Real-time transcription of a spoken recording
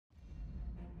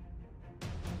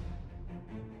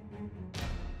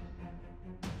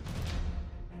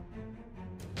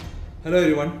Hello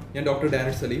everyone, I am Dr.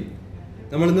 Danish Salim.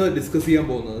 We will discuss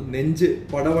നെഞ്ച്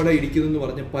പടപട ഇടിക്കുന്നു എന്ന്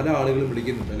പറഞ്ഞ പല ആളുകളും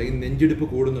വിളിക്കുന്നുണ്ട് അല്ലെങ്കിൽ നെഞ്ചിടിപ്പ്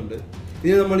കൂടുന്നുണ്ട്.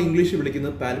 ഇതിനെ നമ്മൾ ഇംഗ്ലീഷിൽ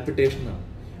വിളിക്കുന്നത് പാൽപിറ്റേഷൻ ആണ്.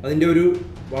 അതിന്റെ ഒരു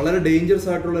വളരെ ഡേഞ്ചറസ്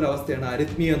ആയിട്ടുള്ള ഒരു അവസ്ഥയാണ്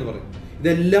അരിത്മിയ എന്ന് പറയുന്നത്.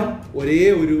 ഇതെല്ലാം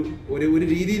ഒരു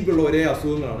രീതിയിലുള്ള ഒരേ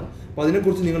അസുഖങ്ങളാണ്. അപ്പോൾ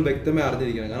അതിനെക്കുറിച്ച് നിങ്ങൾ വ്യക്തമായി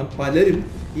അറിഞ്ഞിരിക്കണം. കാരണം പലരും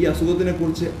ഈ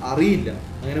അസുഖത്തിനെക്കുറിച്ച് അറിയില്ല,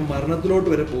 അങ്ങനെ മരണത്തിലോട്ട്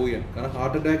വരെ പോവുകയാണ്. കാരണം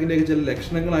ഹാർട്ട് അറ്റാക്കിൻ്റെയൊക്കെ ചില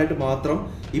ലക്ഷണങ്ങളായിട്ട് മാത്രം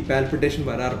ഈ പാൽപിറ്റേഷൻ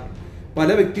വരാറുണ്ട്. പല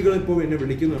വ്യക്തികളും ഇപ്പോൾ എന്നെ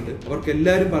വിളിക്കുന്നുണ്ട്. അവർക്ക്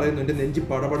എല്ലാവരും പറയുന്നുണ്ട് നെഞ്ച്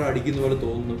പടപട അടിക്കുന്ന പോലെ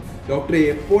തോന്നുന്നു. ഡോക്ടറെ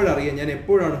എപ്പോഴറിയാം, ഞാൻ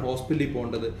എപ്പോഴാണ് ഹോസ്പിറ്റലിൽ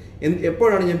പോകേണ്ടത്,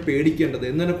 എപ്പോഴാണ് ഞാൻ പേടിക്കേണ്ടത്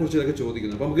എന്നതിനെക്കുറിച്ചൊക്കെ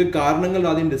ചോദിക്കുന്നത്. അപ്പോൾ നമുക്ക് കാരണങ്ങൾ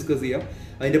ആദ്യം ഡിസ്കസ് ചെയ്യാം,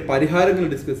 അതിൻ്റെ പരിഹാരങ്ങൾ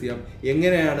ഡിസ്കസ് ചെയ്യാം,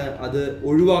 എങ്ങനെയാണ് അത്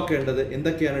ഒഴിവാക്കേണ്ടത്,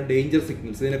 എന്തൊക്കെയാണ് ഡേഞ്ചർ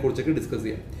സിഗ്നൽസ്, ഇതിനെക്കുറിച്ചൊക്കെ ഡിസ്കസ്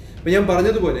ചെയ്യാം. അപ്പോൾ ഞാൻ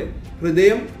പറഞ്ഞതുപോലെ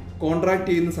ഹൃദയം കോൺട്രാക്ട്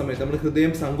ചെയ്യുന്ന സമയത്ത് നമ്മൾ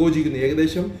ഹൃദയം സങ്കോചിക്കുന്നു.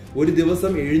 ഏകദേശം ഒരു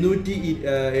ദിവസം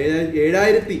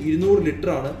 7200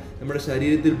 ലിറ്ററാണ് നമ്മുടെ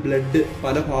ശരീരത്തിൽ ബ്ലഡ്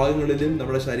പല ഭാഗങ്ങളിലും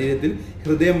നമ്മുടെ ശരീരത്തിൽ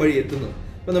ഹൃദയം വഴി എത്തുന്നത്.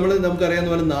 അപ്പോൾ നമുക്കറിയാവുന്ന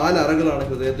പോലെ 4 അറകളാണ്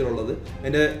ഹൃദയത്തിലുള്ളത്.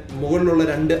 അതിൻ്റെ മുകളിലുള്ള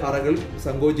 2 അറകൾ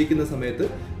സങ്കോചിക്കുന്ന സമയത്ത്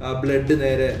ബ്ലഡ്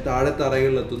നേരെ താഴത്തെ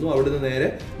അറകളിൽ എത്തുന്നു. അവിടുന്ന് നേരെ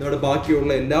നമ്മുടെ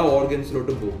ബാക്കിയുള്ള എല്ലാ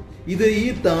ഓർഗൻസിലോട്ടും പോകും. ഈ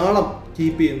താളം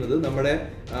കീപ്പ് ചെയ്യുന്നത് നമ്മുടെ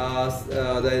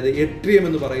അതായത് എട്രിയം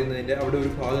എന്ന് പറയുന്നതിൻ്റെ അവിടെ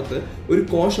ഒരു ഭാഗത്ത് ഒരു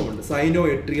കോശമുണ്ട്, സൈനോ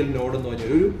എട്രിയൽ നോഡ് എന്ന് പറഞ്ഞ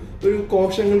ഒരു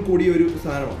കോശങ്ങൾ കൂടിയ ഒരു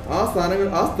സാധനമാണ്.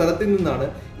 ആ സ്ഥലത്തിൽ നിന്നാണ്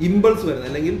ഇമ്പൾസ് വരുന്നത്,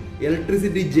 അല്ലെങ്കിൽ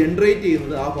ഇലക്ട്രിസിറ്റി ജനറേറ്റ്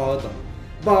ചെയ്യുന്നത് ആ ഭാഗത്താണ്.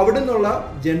 അപ്പോൾ അവിടെ നിന്നുള്ള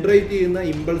ജനറേറ്റ് ചെയ്യുന്ന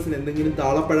ഇമ്പൾസിന് എന്തെങ്കിലും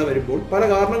താളപ്പഴ വരുമ്പോൾ പല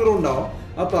കാരണങ്ങളും ഉണ്ടാവാം.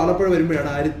 ആ താളപ്പഴ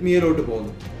വരുമ്പോഴാണ് അരിത്മിയയിലോട്ട്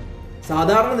പോകുന്നത്.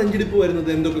 സാധാരണ നെഞ്ചിടിപ്പ് വരുന്നത്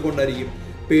എന്തൊക്കെ കൊണ്ടായിരിക്കും?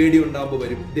 പേടി ഉണ്ടാകുമ്പോൾ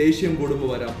വരും, ദേഷ്യം കൂടുമ്പോൾ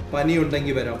വരാം, പനി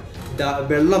ഉണ്ടെങ്കിൽ വരാം,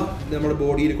 വെള്ളം നമ്മുടെ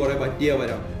ബോഡിയിൽ കുറെ പറ്റിയാൽ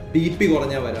വരാം, BP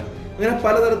കുറഞ്ഞാൽ വരാം. അങ്ങനെ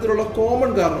പലതരത്തിലുള്ള കോമൺ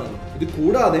കാരണങ്ങൾ. ഇത്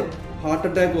കൂടാതെ ഹാർട്ട്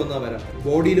അറ്റാക്ക് വന്നാൽ വരാം,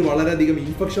 ബോഡിയിൽ വളരെയധികം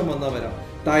ഇൻഫെക്ഷൻ വന്നാൽ വരാം,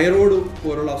 തൈറോയ്ഡ്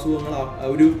പോലുള്ള അസുഖങ്ങൾ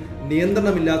ഒരു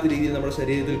നിയന്ത്രണമില്ലാത്ത രീതിയിൽ നമ്മുടെ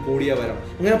ശരീരത്തിൽ കൂടിയാൽ വരാം.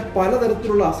 അങ്ങനെ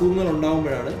പലതരത്തിലുള്ള അസുഖങ്ങൾ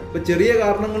ഉണ്ടാകുമ്പോഴാണ് ഇപ്പോൾ ചെറിയ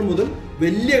കാരണങ്ങൾ മുതൽ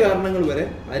വലിയ കാരണങ്ങൾ വരെ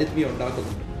അരിത്മിയ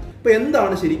ഉണ്ടാക്കുന്നുണ്ട്. അപ്പോൾ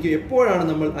എന്താണ് ശരിക്കും, എപ്പോഴാണ്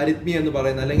നമ്മൾ അരിത്മിയ എന്ന്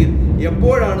പറയുന്നത്, അല്ലെങ്കിൽ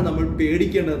എപ്പോഴാണ് നമ്മൾ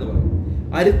പേടിക്കേണ്ടതെന്ന് പറയുന്നത്?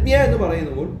 അരിത്മിയ എന്ന്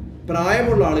പറയുമ്പോൾ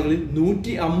പ്രായമുള്ള ആളുകളിൽ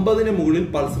 150 മുകളിൽ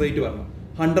പൾസ് റേറ്റ് വരണം.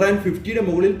 150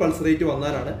 മുകളിൽ പൾസ് റേറ്റ്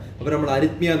വന്നാലാണ് അവർ നമ്മൾ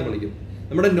അരിത്മിയ എന്ന് വിളിക്കുന്നത്.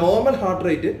 നമ്മുടെ നോർമൽ ഹാർട്ട്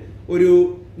റേറ്റ് ഒരു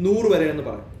 100 വരെ എന്ന്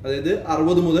പറയും. അതായത്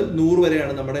 60 മുതൽ 100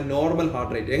 വരെയാണ് നമ്മുടെ നോർമൽ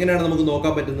ഹാർട്ട് റേറ്റ്. എങ്ങനെയാണ് നമുക്ക്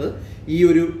നോക്കാൻ പറ്റുന്നത്? ഈ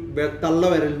ഒരു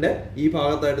തള്ളവിരലിന്റെ ഈ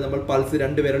ഭാഗത്തായിട്ട് നമ്മൾ പൾസ്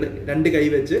 2 കൈ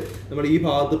വെച്ച് നമ്മൾ ഈ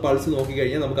ഭാഗത്ത് പൾസ്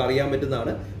നോക്കിക്കഴിഞ്ഞാൽ നമുക്ക് അറിയാൻ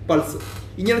പറ്റുന്നതാണ് പൾസ്.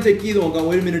 ഇങ്ങനെ ചെക്ക് ചെയ്ത് നോക്കാം.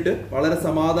 1 മിനിറ്റ് വളരെ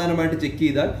സമാധാനമായിട്ട് ചെക്ക്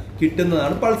ചെയ്താൽ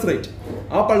കിട്ടുന്നതാണ് പൾസ് റേറ്റ്.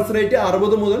 ആ പൾസ് റേറ്റ്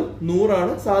 60 മുതൽ 100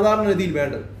 ആണ് സാധാരണ രീതിയിൽ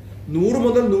വേണ്ടത്. 100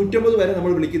 മുതൽ 150 വരെ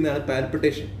നമ്മൾ വിളിക്കുന്നതാണ്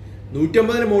പാൽപിറ്റേഷൻ.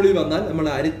 150 മുകളിൽ വന്നാൽ നമ്മൾ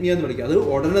അരിത്മിയ എന്ന് വിളിക്കുക. അത്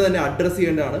ഉടനെ തന്നെ അഡ്രസ്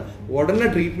ചെയ്യേണ്ടതാണ്, ഉടനെ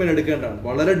ട്രീറ്റ്മെന്റ് എടുക്കേണ്ടതാണ്.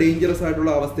 വളരെ ഡേഞ്ചറസ്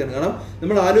ആയിട്ടുള്ള അവസ്ഥയാണ്. കാരണം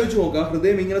നമ്മൾ ആലോചിച്ച് നോക്കുക,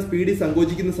 ഹൃദയം ഇങ്ങനെ സ്പീഡിൽ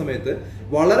സങ്കോചിക്കുന്ന സമയത്ത്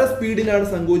വളരെ സ്പീഡിലാണ്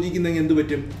സങ്കോചിക്കുന്നതെങ്കിൽ എന്ത്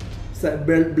പറ്റും?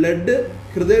 ബ്ലഡ്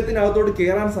ഹൃദയത്തിനകത്തോട്ട്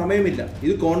കയറാൻ സമയമില്ല.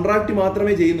 ഇത് കോൺട്രാക്ട്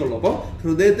മാത്രമേ ചെയ്യുന്നുള്ളൂ. അപ്പം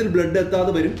ഹൃദയത്തിൽ ബ്ലഡ്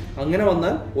എത്താതെ വരും. അങ്ങനെ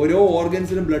വന്നാൽ ഓരോ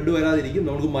ഓർഗൻസിലും ബ്ലഡ് വരാതിരിക്കും,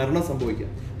 നമുക്ക് മരണം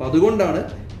സംഭവിക്കാം. അപ്പം അതുകൊണ്ടാണ്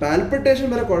പാൽപിറ്റേഷൻ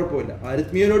വരെ കുഴപ്പമില്ല,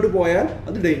 അരിത്മിയയിലോട്ട് പോയാൽ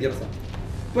അത് ഡേഞ്ചറസ് ആണ്.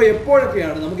 അപ്പോൾ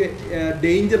എപ്പോഴൊക്കെയാണ് നമുക്ക്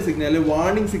ഡേഞ്ചർ സിഗ്നൽ അല്ലെങ്കിൽ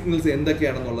വാർണിംഗ് സിഗ്നൽസ്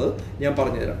എന്തൊക്കെയാണെന്നുള്ളത് ഞാൻ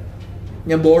പറഞ്ഞുതരാം.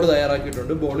 ഞാൻ ബോർഡ്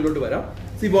തയ്യാറാക്കിയിട്ടുണ്ട്, ബോർഡിലോട്ട് വരാം.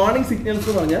 വാർണിംഗ് സിഗ്നൽസ്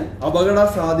എന്ന് പറഞ്ഞാൽ അപകട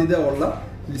സാധ്യത ഉള്ള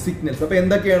സിഗ്നൽസ്. അപ്പോൾ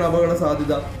എന്തൊക്കെയാണ് അപകട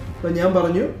സാധ്യത? അപ്പോൾ ഞാൻ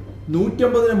പറഞ്ഞു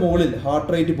 150 മുകളിൽ ഹാർട്ട്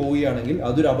റേറ്റ് പോവുകയാണെങ്കിൽ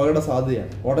അതൊരു അപകട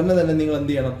സാധ്യതയാണ്. ഉടനെ തന്നെ നിങ്ങൾ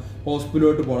എന്ത് ചെയ്യണം?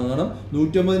 ഹോസ്പിറ്റലിലോട്ട് പോകണം. കാരണം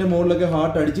 150 മുകളിലൊക്കെ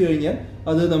ഹാർട്ട് അടിച്ചു കഴിഞ്ഞാൽ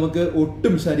അത് നമുക്ക്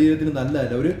ഒട്ടും ശരീരത്തിന്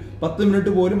നല്ലതല്ല. ഒരു 10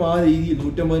 മിനിറ്റ് പോലും ആ രീതിയിൽ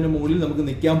 150 മുകളിൽ നമുക്ക്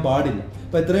നിൽക്കാൻ പാടില്ല.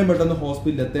 അപ്പോൾ എത്രയും പെട്ടെന്ന്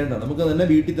ഹോസ്പിറ്റലിൽ എത്തേണ്ടതാണ്. നമുക്ക് തന്നെ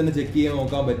വീട്ടിൽ തന്നെ ചെക്ക് ചെയ്യാൻ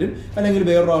നോക്കാൻ പറ്റും, അല്ലെങ്കിൽ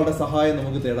വേറൊരാളുടെ സഹായം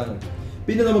നമുക്ക് തേടാൻ പറ്റും.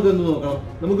 പിന്നെ നമുക്ക് എന്ത് നോക്കണം?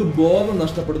 നമുക്ക് ബോധം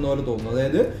നഷ്ടപ്പെടുന്ന പോലെ തോന്നുന്നു.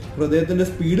 അതായത് ഹൃദയത്തിന്റെ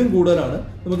സ്പീഡും കൂടുതലാണ്,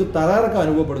 നമുക്ക് തലകറക്കം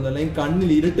അനുഭവപ്പെടുന്നു, അല്ലെങ്കിൽ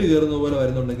കണ്ണിൽ ഇരുട്ട് കയറുന്ന പോലെ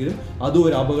വരുന്നുണ്ടെങ്കിലും അതും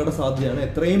ഒരു അപകട സാധ്യതയാണ്.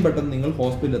 എത്രയും പെട്ടെന്ന് നിങ്ങൾ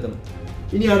ഹോസ്പിറ്റലിൽ എത്തണം.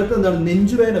 ഇനി അടുത്ത എന്താണ്?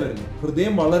 നെഞ്ചുവേദന വരുന്നു.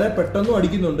 ഹൃദയം വളരെ പെട്ടെന്നും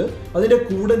അടിക്കുന്നുണ്ട്, അതിന്റെ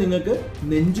കൂടെ നിങ്ങൾക്ക്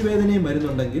നെഞ്ചുവേദനയും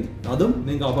വരുന്നുണ്ടെങ്കിൽ അതും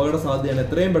നിങ്ങൾക്ക് അപകട സാധ്യതയാണ്.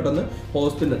 എത്രയും പെട്ടെന്ന്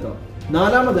ഹോസ്പിറ്റലിൽ എത്തണം.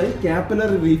 4-മതായി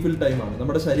കാപ്പിലറി റീഫിൽ ടൈം ആണ്.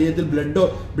 നമ്മുടെ ശരീരത്തിൽ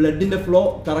ബ്ലഡിന്റെ ഫ്ലോ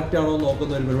കറക്റ്റ് ആണോ എന്ന്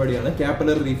നോക്കുന്ന ഒരു പരിപാടിയാണ്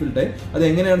കാപ്പിലറി റീഫിൽ ടൈം. അത്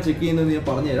എങ്ങനെയാണ് ചെക്ക് ചെയ്യുന്നത് ഞാൻ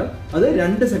പറഞ്ഞുതരാം. അത്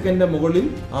 2 സെക്കൻഡിന്റെ മുകളിൽ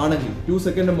ആണെങ്കിൽ, 2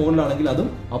 സെക്കൻഡിന്റെ മുകളിലാണെങ്കിൽ അതും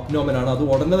അബ്നോർമൽ ആണ്. അത്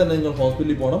ഉടനെ തന്നെ നിങ്ങൾ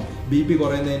ഹോസ്പിറ്റലിൽ പോകണം. BP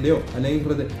കുറയുന്നതിന്റെയോ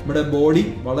അല്ലെങ്കിൽ നമ്മുടെ ബോഡി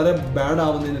വളരെ ബാഡ്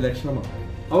ആവുന്നതിന്റെ ലക്ഷണമാണ്.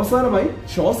 അവസാനമായി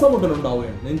ശ്വാസമുട്ടൽ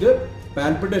ഉണ്ടാവുകയാണ്. നിങ്ങൾക്ക്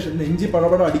പാൽപിറ്റേഷൻ, നെഞ്ചി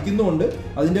പടപട അടിക്കുന്നുണ്ട്,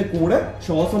 അതിന്റെ കൂടെ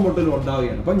ശ്വാസം മുട്ടലും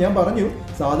ഉണ്ടാവുകയാണ്. അപ്പം ഞാൻ പറഞ്ഞു,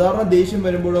 സാധാരണ ദേഷ്യം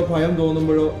വരുമ്പോഴോ ഭയം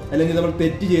തോന്നുമ്പോഴോ അല്ലെങ്കിൽ നമ്മൾ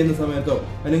തെറ്റ് ചെയ്യുന്ന സമയത്തോ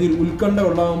അല്ലെങ്കിൽ ഉത്കണ്ഠ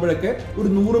ഉണ്ടാകുമ്പോഴൊക്കെ ഒരു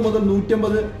 100 മുതൽ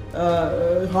 150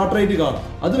 ഹാർട്ട് റേറ്റ് കാണും.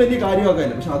 അത് വലിയ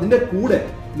കാര്യമാക്കാനില്ല. പക്ഷെ അതിന്റെ കൂടെ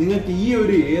നിങ്ങൾക്ക് ഈ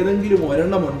ഒരു ഏതെങ്കിലും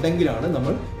ഒരെണ്ണം ഉണ്ടെങ്കിലാണ്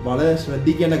നമ്മൾ വളരെ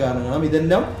ശ്രദ്ധിക്കേണ്ട കാരണം. കാരണം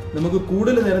ഇതെല്ലാം നമുക്ക്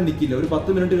കൂടുതൽ നേരം നിൽക്കില്ല. ഒരു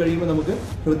 10 മിനിറ്റ് കഴിയുമ്പോൾ നമുക്ക്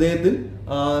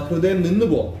ഹൃദയം നിന്നു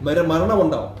പോകും, മരണം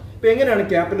ഉണ്ടാവും. ഇപ്പൊ എങ്ങനെയാണ്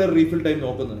കാപ്പിലറി റീഫിൽ ടൈം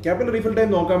നോക്കുന്നത്? കാപ്പിലറി റീഫിൽ ടൈം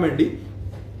നോക്കാൻ വേണ്ടി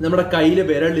നമ്മുടെ കയ്യിലെ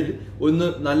വിരലിൽ ഒന്ന്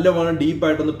നല്ലവണ്ണം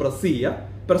ഡീപ്പായിട്ടൊന്ന് പ്രസ് ചെയ്യുക.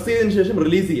 പ്രസ് ചെയ്തതിനു ശേഷം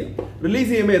റിലീസ് ചെയ്യാം. റിലീസ്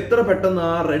ചെയ്യുമ്പോൾ എത്ര പെട്ടെന്ന്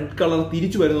ആ റെഡ് കളർ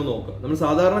തിരിച്ചു വരുന്നത് നോക്കുക. നമ്മൾ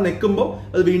സാധാരണ നെക്കുമ്പോൾ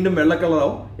അത് വീണ്ടും വെള്ള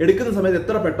കളറാവും. എടുക്കുന്ന സമയത്ത്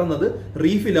എത്ര പെട്ടെന്ന് അത്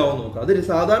റീഫിൽ ആവും നോക്കുക. അത്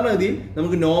സാധാരണഗതിയിൽ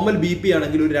നമുക്ക് നോർമൽ BP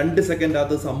ആണെങ്കിൽ ഒരു 2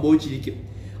 സെക്കൻഡിനകത്ത് സംഭവിച്ചിരിക്കും.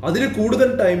 അതിൽ കൂടുതൽ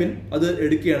ടൈമിൽ അത്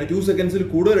എടുക്കുകയാണ്, 2 സെക്കൻഡ്സിൽ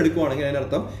കൂടുതൽ എടുക്കുകയാണെങ്കിൽ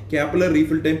അതിനർത്ഥം കാപ്പിലറി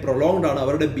റീഫിൽ ടൈം പ്രൊലോങ്ഡ് ആണ്,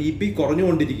 അവരുടെ BP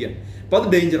കുറഞ്ഞുകൊണ്ടിരിക്കുകയാണ്. അപ്പൊ അത്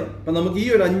ഡേഞ്ചറാണ്. അപ്പൊ നമുക്ക് ഈ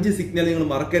ഒരു 5 സിഗ്നൽ നിങ്ങൾ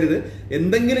മറക്കരുത്.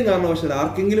 എന്തെങ്കിലും കാരണവശാൽ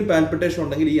ആർക്കെങ്കിലും പാൽപിറ്റേഷൻ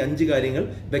ഉണ്ടെങ്കിൽ ഈ 5 കാര്യങ്ങൾ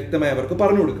വ്യക്തമായി അവർക്ക്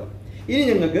പറഞ്ഞു കൊടുക്കാം. ഇനി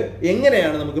ഞങ്ങൾക്ക്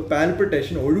എങ്ങനെയാണ് നമുക്ക്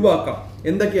പാൽപിറ്റേഷൻ ഒഴിവാക്കാം,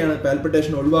 എന്തൊക്കെയാണ്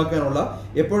പാൽപിറ്റേഷൻ ഒഴിവാക്കാനുള്ള,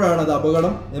 എപ്പോഴാണ് അത്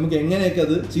അപകടം, നമുക്ക് എങ്ങനെയൊക്കെ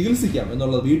അത് ചികിത്സിക്കാം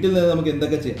എന്നുള്ളത്, വീട്ടിൽ നിന്ന് നമുക്ക്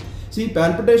എന്തൊക്കെ ചെയ്യാം. ഈ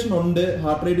പാൽപിറ്റേഷൻ ഉണ്ട്,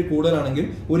 ഹാർട്ട് റേറ്റ് കൂടുതലാണെങ്കിൽ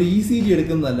ഒരു ECG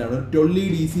എടുക്കുന്നത് നല്ലതാണ്. ഒരു 12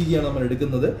 ലീഡ് ECG ആണ് നമ്മൾ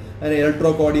എടുക്കുന്നത്. അതിന്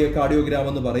ഇലക്ട്രോ കാർഡിയോഗ്രാം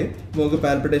എന്ന് പറയും. നമുക്ക്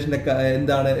പാൽപിറ്റേഷന്റെ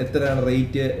എന്താണ്, എത്രയാണ്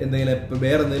റേറ്റ്, എന്തെങ്കിലും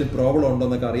വേറെ എന്തെങ്കിലും പ്രോബ്ലം ഉണ്ടോ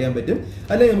എന്നൊക്കെ അറിയാൻ പറ്റും.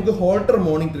 അല്ലെങ്കിൽ നമുക്ക് ഹോൾട്ടർ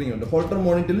മോണിറ്ററിംഗ് ഉണ്ട്. ഹോൾട്ടർ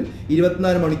മോണിറ്ററിൽ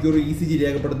 24 മണിക്കൂർ ECG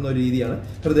രേഖപ്പെടുത്തുന്ന ഒരു രീതിയാണ്.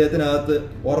 ഹൃദയത്തിനകത്ത്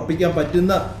ഉറപ്പിക്കാൻ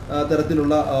പറ്റുന്ന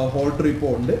തരത്തിലുള്ള ഹോൾട്ടർ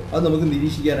ഇപ്പോൾ ഉണ്ട്. അത് നമുക്ക്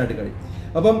നിരീക്ഷിക്കാനായിട്ട് കഴിയും.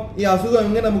 അപ്പം ഈ അസുഖം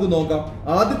എങ്ങനെ നമുക്ക് നോക്കാം?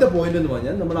 ആദ്യത്തെ പോയിന്റ് എന്ന്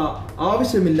പറഞ്ഞാൽ നമ്മൾ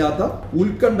ആവശ്യമില്ലാത്ത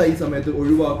ഉത്കണ്ഠ ഈ സമയത്ത്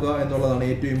ഒഴിവാക്കുക എന്നുള്ളതാണ്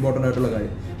ഏറ്റവും ഇമ്പോർട്ടൻ്റ് ആയിട്ടുള്ള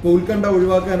കാര്യം. ഇപ്പോൾ ഉത്കണ്ഠ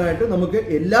ഒഴിവാക്കാനായിട്ട് നമുക്ക്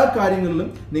എല്ലാ കാര്യങ്ങളിലും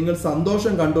നിങ്ങൾ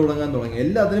സന്തോഷം കണ്ടു തുടങ്ങി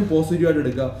എല്ലാത്തിനും പോസിറ്റീവായിട്ട്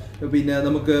എടുക്കുക. പിന്നെ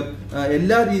നമുക്ക്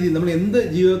എല്ലാ രീതിയിലും നമ്മൾ എന്ത്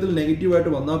ജീവിതത്തിൽ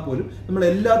നെഗറ്റീവായിട്ട് വന്നാൽ പോലും നമ്മൾ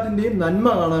എല്ലാത്തിൻ്റെയും നന്മ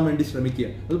കാണാൻ വേണ്ടി ശ്രമിക്കുക.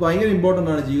 അത് ഭയങ്കര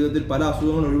ഇമ്പോർട്ടൻ്റ് ആണ് ജീവിതത്തിൽ. പല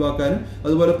അസുഖങ്ങൾ ഒഴിവാക്കാനും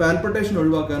അതുപോലെ പാൽപിറ്റേഷൻ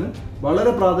ഒഴിവാക്കാനും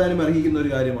വളരെ പ്രാധാന്യം അർഹിക്കുന്ന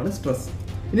ഒരു കാര്യമാണ് സ്ട്രെസ്.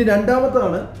 ഇനി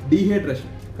രണ്ടാമത്താണ് ഡീഹൈഡ്രേഷൻ.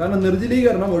 കാരണം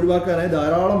നിർജ്ജലീകരണം ഒഴിവാക്കാനായി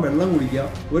ധാരാളം വെള്ളം കുടിക്കുക.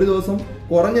 ഒരു ദിവസം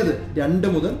കുറഞ്ഞത് 2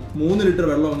 മുതൽ 3 ലിറ്റർ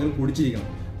വെള്ളമെങ്കിലും കുടിച്ചിരിക്കണം.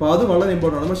 അപ്പോൾ അത് വളരെ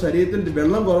ഇമ്പോർട്ടൻ്റ് ആണ്. നമ്മുടെ ശരീരത്തിൽ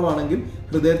വെള്ളം കുറവാണെങ്കിൽ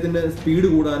ഹൃദയത്തിന്റെ സ്പീഡ്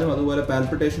കൂടാനും അതുപോലെ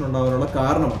പാൽപിറ്റേഷൻ ഉണ്ടാകാനുള്ള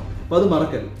കാരണമാണ്. അപ്പോൾ അത്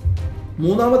മറക്കരുത്.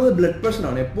 മൂന്നാമത്തത് ബ്ലഡ്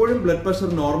പ്രഷറാണ്. എപ്പോഴും ബ്ലഡ് പ്രഷർ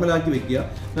നോർമലാക്കി വെക്കുക.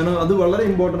 കാരണം അത് വളരെ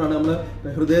ഇമ്പോർട്ടൻ്റ് ആണ്. നമ്മൾ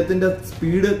ഹൃദയത്തിന്റെ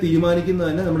സ്പീഡ് തീരുമാനിക്കുന്നത്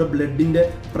തന്നെ നമ്മുടെ ബ്ലഡിന്റെ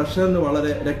പ്രഷറിന്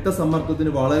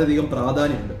രക്തസമ്മർദ്ദത്തിന് വളരെയധികം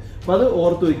പ്രാധാന്യമുണ്ട്. അപ്പോൾ അത്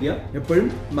ഓർത്ത് വെക്കുക. എപ്പോഴും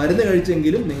മരുന്ന്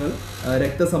കഴിച്ചെങ്കിലും നിങ്ങൾ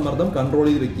രക്തസമ്മർദ്ദം കൺട്രോൾ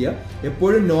ചെയ്ത് വെക്കുക.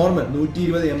 എപ്പോഴും നോർമൽ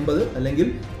 120/80 അല്ലെങ്കിൽ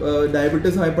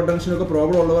ഡയബറ്റീസ് ഹൈപ്പർ ടെൻഷനൊക്കെ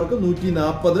പ്രോബ്ലം ഉള്ളവർക്ക്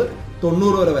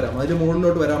 140/90 വരെ വരാം. അതിന്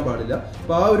മുകളിലോട്ട് വരാൻ പാടില്ല.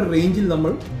 അപ്പോൾ ആ ഒരു റേഞ്ചിൽ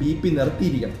നമ്മൾ BP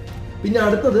നിർത്തിയിരിക്കണം. പിന്നെ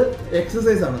അടുത്തത്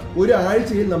എക്സസൈസ് ആണ്. ഒരു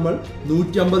ആഴ്ചയിൽ നമ്മൾ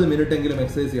 150 മിനിറ്റ് എങ്കിലും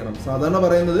എക്സസൈസ് ചെയ്യണം. സാധാരണ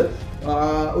പറയുന്നത്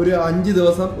ഒരു 5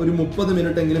 ദിവസം ഒരു 30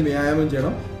 മിനിറ്റ് എങ്കിലും വ്യായാമം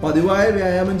ചെയ്യണം. പതിവായ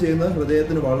വ്യായാമം ചെയ്യുന്നത്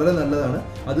ഹൃദയത്തിന് വളരെ നല്ലതാണ്.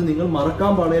 അത് നിങ്ങൾ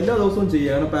മറക്കാൻ പാടില്ല, എല്ലാ ദിവസവും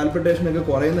ചെയ്യുക. കാരണം പാൽപിറ്റേഷൻ ഒക്കെ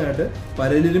കുറയുന്നതായിട്ട്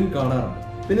പലരിലും കാണാറുണ്ട്.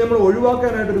 പിന്നെ നമ്മൾ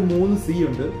ഒഴിവാക്കാനായിട്ട് ഒരു 3 C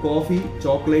ഉണ്ട്: കോഫി,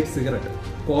 ചോക്ലേറ്റ്, സിഗരറ്റ്.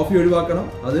 കോഫി ഒഴിവാക്കണം,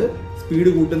 അത്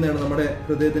സ്പീഡ് കൂട്ടുന്നതാണ്, നമ്മുടെ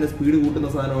ഹൃദയത്തിന്റെ സ്പീഡ് കൂട്ടുന്ന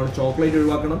സാധനമാണ്. ചോക്ലേറ്റ്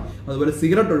ഒഴിവാക്കണം, അതുപോലെ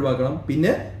സിഗരറ്റ് ഒഴിവാക്കണം,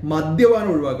 പിന്നെ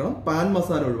മദ്യപാനം ഒഴിവാക്കണം, പാൻ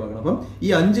മസാല ഒഴിവാക്കണം. അപ്പം ഈ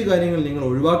 5 കാര്യങ്ങൾ നിങ്ങൾ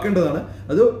ഒഴിവാക്കേണ്ടതാണ്.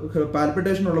 അത്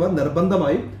പാൽപിറ്റേഷൻ ഉള്ളവർ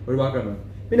നിർബന്ധമായി ഒഴിവാക്കേണ്ടതാണ്.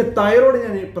 പിന്നെ തൈറോയ്ഡ്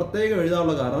ഞാൻ പ്രത്യേകം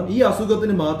എഴുതാനുള്ള കാരണം ഈ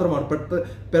അസുഖത്തിന് മാത്രമാണ്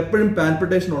എപ്പോഴും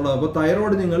പാൽപിറ്റേഷൻ ഉള്ളത്. അപ്പോൾ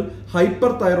തൈറോയ്ഡ് നിങ്ങൾ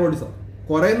ഹൈപ്പർ തൈറോയിഡിസം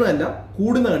കുറയുന്നതല്ല,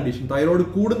 കൂടുന്ന കണ്ടീഷൻ, തൈറോയ്ഡ്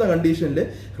കൂടുന്ന കണ്ടീഷനിൽ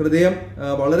ഹൃദയം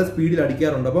വളരെ സ്പീഡിൽ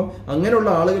അടിക്കാറുണ്ട്. അപ്പം അങ്ങനെയുള്ള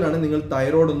ആളുകളാണ് നിങ്ങൾ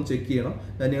തൈറോയ്ഡ് ഒന്ന് ചെക്ക് ചെയ്യണം.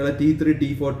 നിങ്ങളെ T3,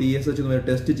 T4, TSH എന്ന്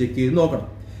ടെസ്റ്റ് ചെക്ക് ചെയ്ത് നോക്കണം.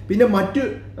 പിന്നെ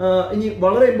ഇനി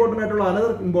വളരെ ഇമ്പോർട്ടൻ്റ് ആയിട്ടുള്ള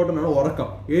അനദർ ഇമ്പോർട്ടൻ്റ് ആണ് ഉറക്കം.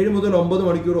 7 മുതൽ 9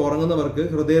 മണിക്കൂർ ഉറങ്ങുന്നവർക്ക്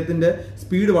ഹൃദയത്തിന്റെ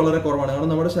സ്പീഡ് വളരെ കുറവാണ്.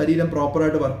 കാരണം നമ്മുടെ ശരീരം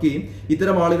പ്രോപ്പറായിട്ട് വർക്ക് ചെയ്യും.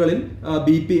 ഇത്തരം ആളുകളിൽ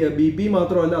BP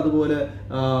മാത്രമല്ല, അതുപോലെ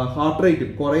ഹാർട്ട്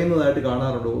റേറ്റും കുറയുന്നതായിട്ട്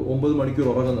കാണാറുണ്ട് 9 മണിക്കൂർ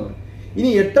ഉറങ്ങുന്നവർ. ഇനി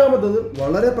 8ാമത്തത്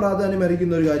വളരെ പ്രാധാന്യം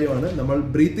അർഹിക്കുന്ന ഒരു കാര്യമാണ് നമ്മൾ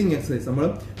ബ്രീത്തിങ് എക്സസൈസ്. നമ്മൾ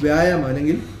വ്യായാമം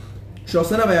അല്ലെങ്കിൽ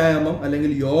ശ്വസന വ്യായാമം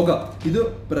അല്ലെങ്കിൽ യോഗ. ഇത്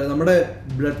നമ്മുടെ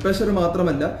ബ്ലഡ് പ്രഷർ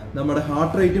മാത്രമല്ല നമ്മുടെ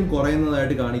ഹാർട്ട് റേറ്റും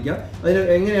കുറയുന്നതായിട്ട് കാണിക്കാം. അതിന്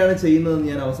എങ്ങനെയാണ് ചെയ്യുന്നതെന്ന്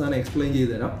ഞാൻ അവസാനം എക്സ്പ്ലെയിൻ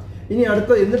ചെയ്തു തരാം. ഇനി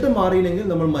എന്നിട്ടും മാറിയില്ലെങ്കിൽ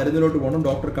നമ്മൾ മരുന്നിലോട്ട് പോകണം.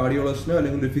 ഡോക്ടർ കാർഡിയോളജിസ്റ്റിനോ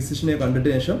അല്ലെങ്കിൽ ഒരു ഫിസിഷ്യനെയോ കണ്ടിട്ട്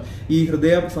ശേഷം ഈ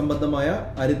ഹൃദയ സംബന്ധമായ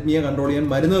അരിത്മിയ കൺട്രോൾ ചെയ്യാൻ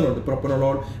മരുന്നുകളുണ്ട്.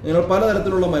 പ്രൊപ്പനോൾ, അങ്ങനെ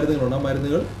പലതരത്തിലുള്ള മരുന്നുകളുണ്ട്. ആ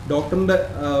മരുന്നുകൾ ഡോക്ടറിന്റെ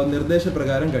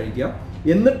നിർദ്ദേശപ്രകാരം കഴിക്കുക.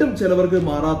 എന്നിട്ടും ചിലവർക്ക്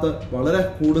മാറാത്ത വളരെ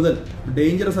കൂടുതൽ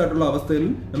ഡേഞ്ചറസ് ആയിട്ടുള്ള അവസ്ഥയിൽ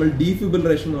നമ്മൾ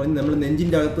ഡീഫിബ്രിലേഷൻ എന്ന് പറഞ്ഞാൽ നമ്മൾ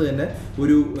നെഞ്ചിൻ്റെ അകത്ത് തന്നെ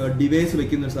ഒരു ഡിവൈസ്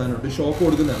വെക്കുന്ന ഒരു സാധനമുണ്ട്, ഷോക്ക്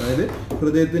കൊടുക്കുന്നതാണ്. അതായത്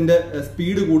ഹൃദയത്തിന്റെ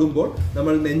സ്പീഡ് കൂടുമ്പോൾ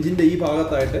നമ്മൾ നെഞ്ചിന്റെ ഈ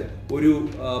ഭാഗത്തായിട്ട് ഒരു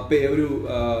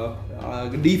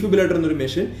ഡീഫിബ്രിലേറ്റർ എന്നൊരു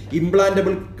മെഷീൻ,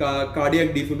 ഇംപ്ലാന്റബിൾ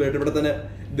കാർഡിയാക് ഡീഫിബ്രിലേറ്റർ ഇവിടെ തന്നെ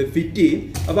ഫിറ്റ് ചെയ്യും.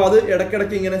 അപ്പോൾ അത്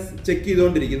ഇടയ്ക്കിടയ്ക്ക് ഇങ്ങനെ ചെക്ക്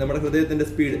ചെയ്തുകൊണ്ടിരിക്കും നമ്മുടെ ഹൃദയത്തിന്റെ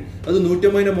സ്പീഡ്. അത്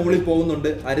 150 മുകളിൽ പോകുന്നുണ്ട്,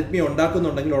 അരിത്മിയ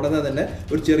ഉണ്ടാക്കുന്നുണ്ടെങ്കിൽ ഉടനെ തന്നെ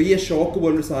ഒരു ചെറിയ ഷോക്ക്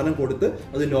പോലൊരു സാധനം കൊടുത്ത്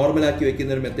അത് നോർമലാക്കി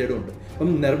വെക്കുന്ന ഒരു മെത്തേഡും ഉണ്ട്.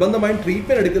 അപ്പം നിർബന്ധമായും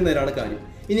ട്രീറ്റ്മെന്റ് എടുക്കുന്നതിനാണ് കാര്യം.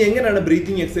 ഇനി എങ്ങനെയാണ്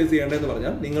ബ്രീത്തിങ് എക്സസൈസ് ചെയ്യേണ്ടതെന്ന്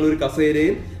പറഞ്ഞാൽ, നിങ്ങളൊരു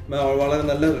കസേരയിൽ വളരെ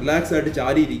നല്ല റിലാക്സ് ആയിട്ട്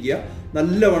ചാരിയിരിക്കുക,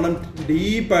 നല്ലവണ്ണം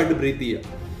ഡീപ്പായിട്ട് ബ്രീത്ത്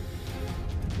ചെയ്യുക.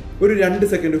 ഒരു 2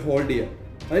 സെക്കൻഡ് ഹോൾഡ് ചെയ്യുക.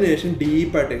 അതിനുശേഷം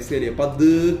ഡീപ്പായിട്ട് എക്സ്ഹേൽ ചെയ്യുക.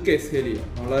 പതുക്കെ എക്സ്ഹേൽ ചെയ്യുക.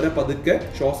 വളരെ പതുക്കെ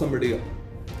ശ്വാസം വിടുക.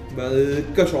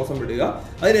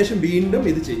 അതിനുശേഷം വീണ്ടും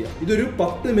ഇത് ചെയ്യുക. ഇതൊരു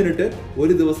 10 മിനിറ്റ്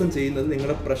ഒരു ദിവസം ചെയ്യുന്നത്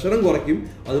നിങ്ങളുടെ പ്രഷറും കുറയ്ക്കും.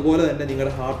 അതുപോലെ തന്നെ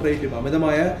നിങ്ങളുടെ ഹാർട്ട് റേറ്റും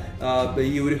അമിതമായ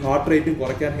ഈ ഒരു ഹാർട്ട് റേറ്റും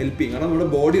കുറയ്ക്കാൻ ഹെൽപ്പ് ചെയ്യും. കാരണം നമ്മുടെ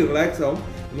ബോഡി റിലാക്സ് ആവും.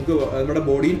 നമുക്ക് നമ്മുടെ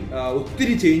ബോഡിയിൽ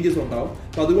ഒത്തിരി ചേഞ്ചസ് ഉണ്ടാവും.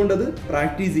 അപ്പോൾ അതുകൊണ്ട് അത്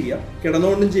പ്രാക്ടീസ് ചെയ്യുക.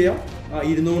 കിടന്നുകൊണ്ടും ചെയ്യാം,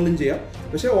 ഇരുന്നുകൊണ്ടും ചെയ്യാം.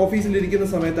 പക്ഷേ ഓഫീസിലിരിക്കുന്ന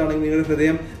സമയത്താണെങ്കിൽ നിങ്ങളുടെ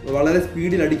ഹൃദയം വളരെ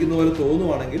സ്പീഡിൽ അടിക്കുന്ന പോലെ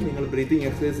തോന്നുവാണെങ്കിൽ നിങ്ങൾ ബ്രീത്തിങ്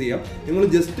എക്സസൈസ് ചെയ്യാം. നിങ്ങൾ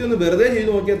ജസ്റ്റ് ഒന്ന് വെറുതെ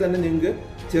ചെയ്ത് നോക്കിയാൽ തന്നെ നിങ്ങൾക്ക്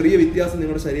ചെറിയ വ്യത്യാസം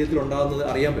നിങ്ങളുടെ ശരീരത്തിൽ ഉണ്ടാകുന്നത്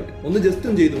അറിയാൻ പറ്റും. ഒന്ന് ജസ്റ്റ്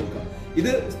ഒന്ന് ചെയ്ത് നോക്കാം.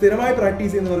 ഇത് സ്ഥിരമായി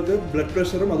പ്രാക്ടീസ് ചെയ്യുന്നവർക്ക് ബ്ലഡ്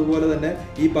പ്രഷറും അതുപോലെ തന്നെ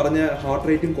ഈ പറഞ്ഞ ഹാർട്ട്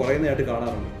റേറ്റും കുറയുന്നതായിട്ട്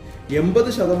കാണാറുണ്ട്.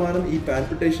 80% ഈ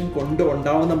പാൽപിറ്റേഷൻ കൊണ്ട്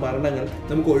ഉണ്ടാവുന്ന മരണങ്ങൾ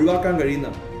നമുക്ക് ഒഴിവാക്കാൻ കഴിയുന്ന.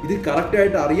 ഇത്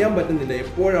കറക്റ്റായിട്ട് അറിയാൻ പറ്റുന്നില്ല.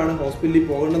 എപ്പോഴാണ് ഹോസ്പിറ്റലിൽ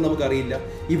പോകേണ്ടതെന്ന് നമുക്കറിയില്ല.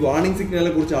 ഈ വാർണിംഗ്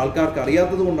സിഗ്നലിനെ കുറിച്ച് ആൾക്കാർക്ക്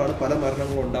അറിയാത്തത് കൊണ്ടാണ് പല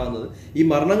മരണങ്ങളും ഉണ്ടാകുന്നത്. ഈ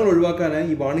മരണങ്ങൾ ഒഴിവാക്കാനായി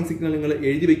ഈ വാർണിംഗ് സിഗ്നൽ നിങ്ങൾ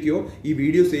എഴുതി വെക്കുകയോ ഈ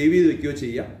വീഡിയോ സേവ് ചെയ്ത് വെക്കുകയോ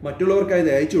ചെയ്യുക. മറ്റുള്ളവർക്കായി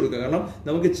ഇത് അയച്ചു കൊടുക്കുക. കാരണം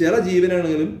നമുക്ക് ചില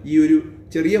ജീവനാണെങ്കിലും ഈ ഒരു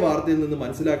ചെറിയ വാർത്തയിൽ നിന്ന്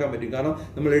മനസ്സിലാക്കാൻ പറ്റും. കാരണം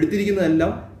നമ്മൾ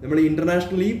എടുത്തിരിക്കുന്നതെല്ലാം നമ്മൾ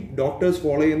ഇന്റർനാഷണലി ഡോക്ടേഴ്സ്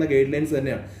ഫോളോ ചെയ്യുന്ന ഗൈഡ് ലൈൻസ്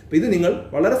തന്നെയാണ്. അപ്പോൾ ഇത് നിങ്ങൾ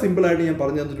വളരെ സിമ്പിളായിട്ട് ഞാൻ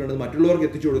പറഞ്ഞു തന്നിട്ടുണ്ട്. മറ്റുള്ളവർക്ക്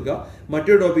എത്തിച്ചു കൊടുക്കുക.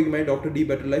 മറ്റൊരു ടോപ്പിക്കുമായി ഡോക്ടർ ഡി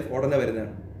ബെറ്റർ ലൈഫ് ഉടനെ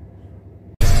വരുന്നതാണ്.